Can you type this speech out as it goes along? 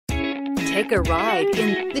Take a ride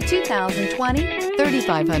in the 2020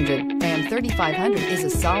 3500. Ram 3500 is a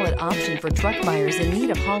solid option for truck buyers in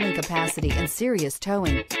need of hauling capacity and serious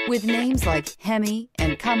towing. With names like Hemi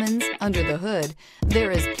and Cummins under the hood, there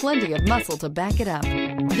is plenty of muscle to back it up.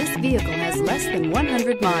 This vehicle has less than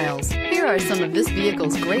 100 miles. Here are some of this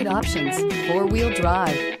vehicle's great options: four-wheel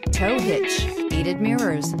drive, tow hitch, heated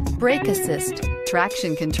mirrors, brake assist,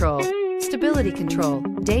 traction control, stability control,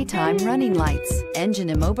 daytime running lights, engine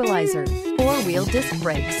immobilizer, four-wheel disc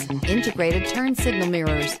brakes, integrated turn signal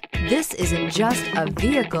mirrors. This isn't just a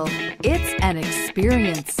vehicle, it's an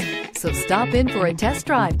experience. So stop in for a test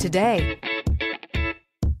drive today.